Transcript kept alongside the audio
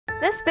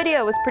This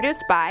video was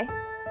produced by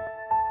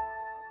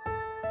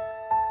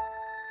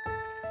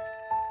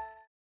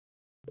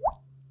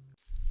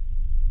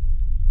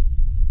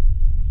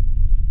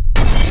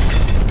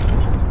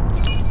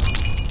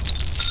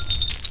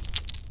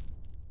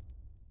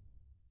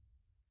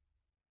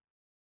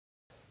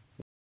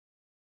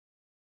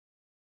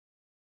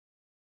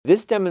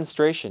This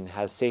demonstration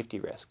has safety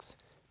risks.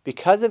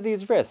 Because of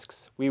these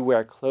risks, we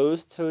wear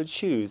closed-toed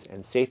shoes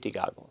and safety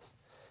goggles.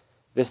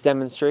 This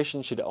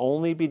demonstration should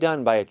only be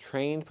done by a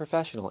trained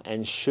professional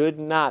and should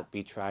not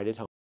be tried at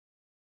home.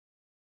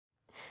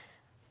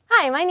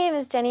 Hi, my name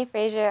is Jenny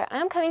Frazier, and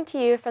I'm coming to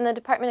you from the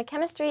Department of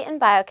Chemistry and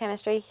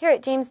Biochemistry here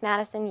at James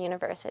Madison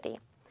University.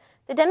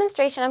 The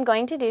demonstration I'm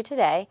going to do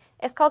today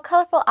is called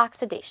Colorful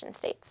Oxidation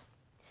States.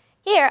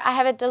 Here I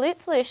have a dilute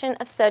solution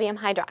of sodium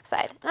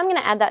hydroxide, and I'm going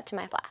to add that to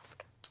my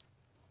flask.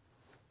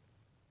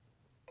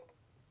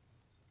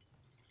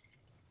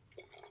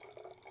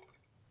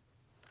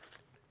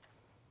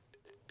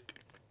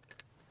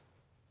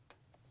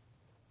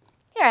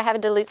 Here I have a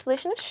dilute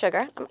solution of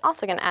sugar. I'm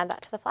also going to add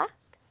that to the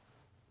flask.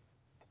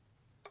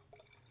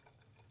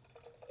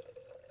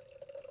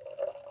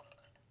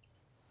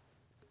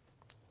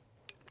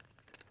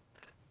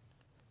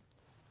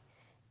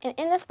 And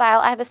in this vial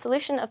I have a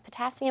solution of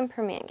potassium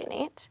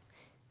permanganate.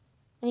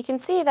 And you can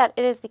see that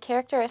it is the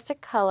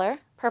characteristic color,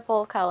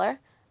 purple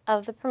color,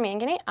 of the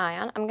permanganate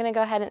ion. I'm going to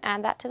go ahead and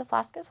add that to the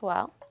flask as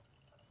well.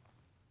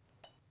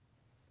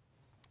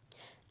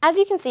 As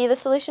you can see, the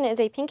solution is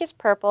a pinkish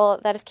purple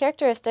that is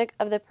characteristic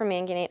of the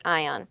permanganate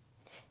ion.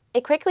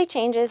 It quickly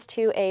changes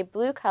to a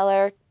blue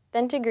color,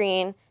 then to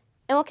green,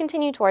 and will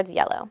continue towards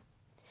yellow.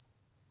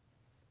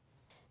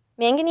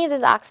 Manganese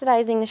is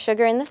oxidizing the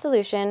sugar in the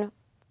solution,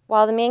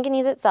 while the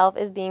manganese itself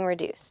is being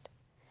reduced.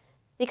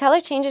 The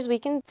color changes we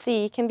can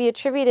see can be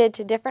attributed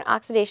to different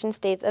oxidation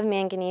states of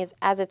manganese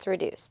as it's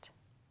reduced.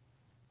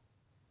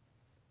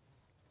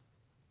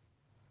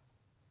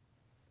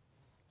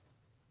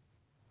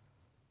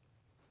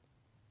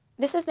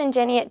 This has been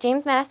Jenny at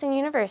James Madison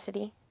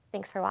University.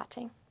 Thanks for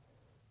watching.